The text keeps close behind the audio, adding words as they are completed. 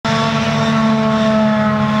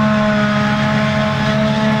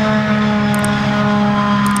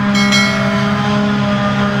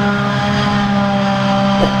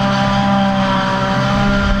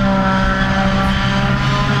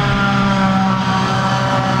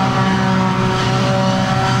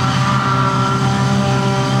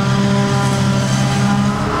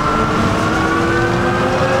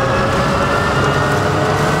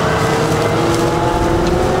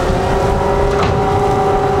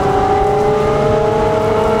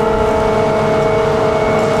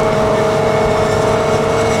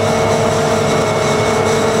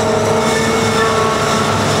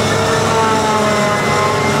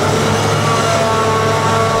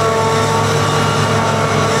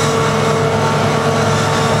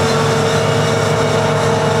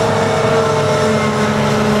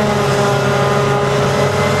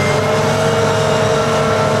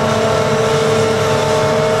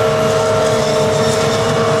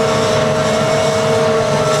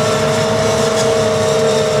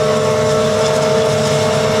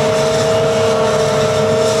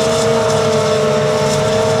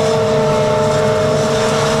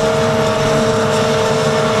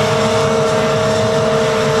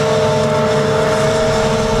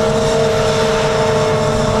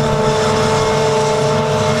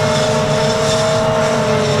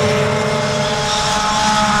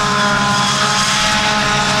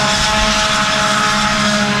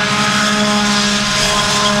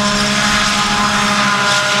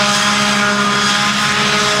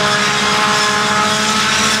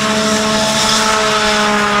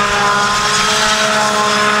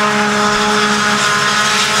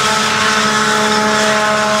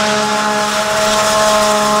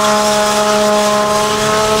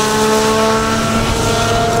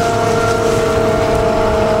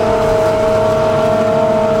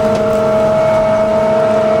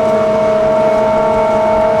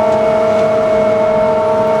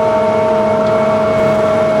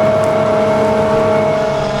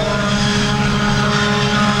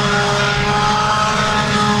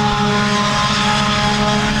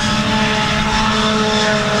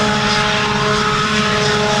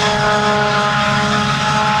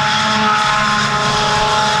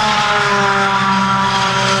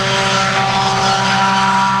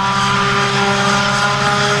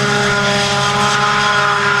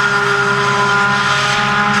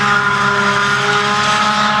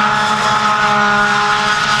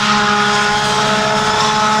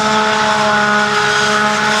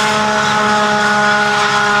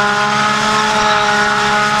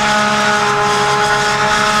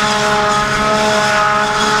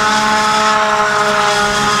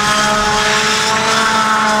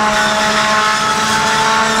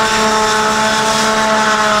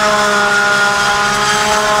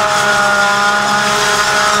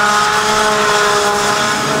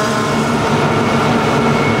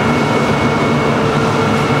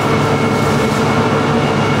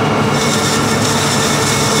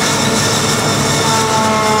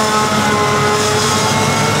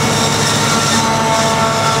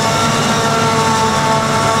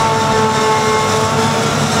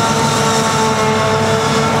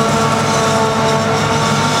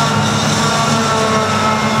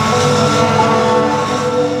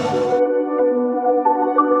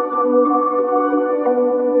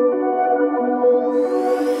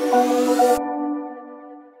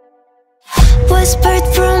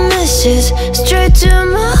roses straight to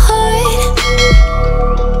my heart.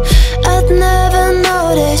 I'd never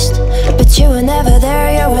noticed, but you were never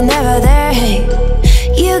there, you were never there. Hey,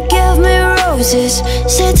 you gave me roses,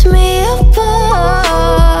 set me apart.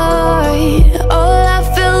 All I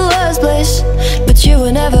felt was bliss, but you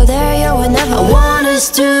were never there, you were never there. I want us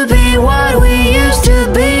to be what we used to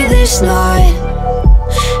be this night.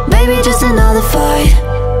 Baby, just another fight,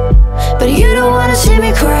 but you don't wanna see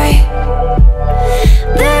me cry.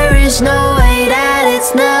 There is no way that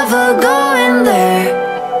it's never going there.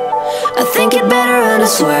 I think it better and I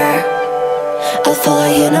swear I'll follow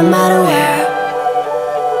you no matter where.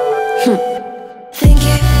 Think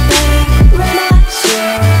it better and I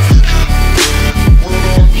swear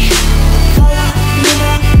follow you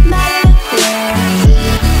no matter where.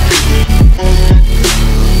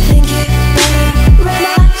 Think it better and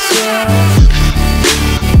I swear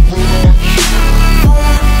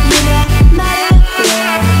follow you no matter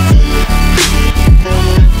where.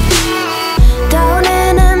 Down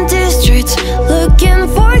in empty streets, looking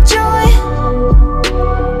for joy.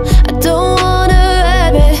 I don't wanna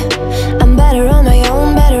admit I'm better on my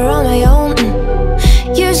own, better on my own.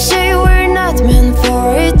 You say we're not meant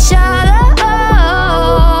for each other.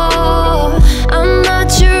 I'm not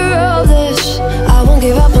sure of this. I won't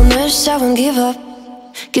give up on this, I won't give up.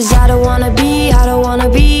 Cause I don't wanna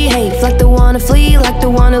behave like the wanna flee, like the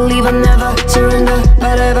wanna leave. I never surrender,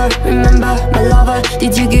 but ever remember my lover.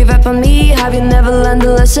 Did you give up on me? Have you never learned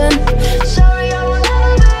to listen? Sorry, I will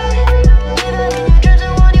never be even in your dreams the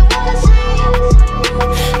one you wanna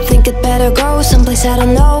see. Think it better go someplace I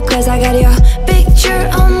don't know, cause I got your picture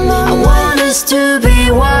on my mind. I want us to be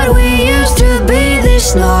what we used to be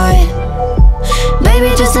this night. Baby,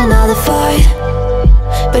 just another fight,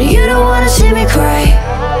 but you don't wanna see me cry.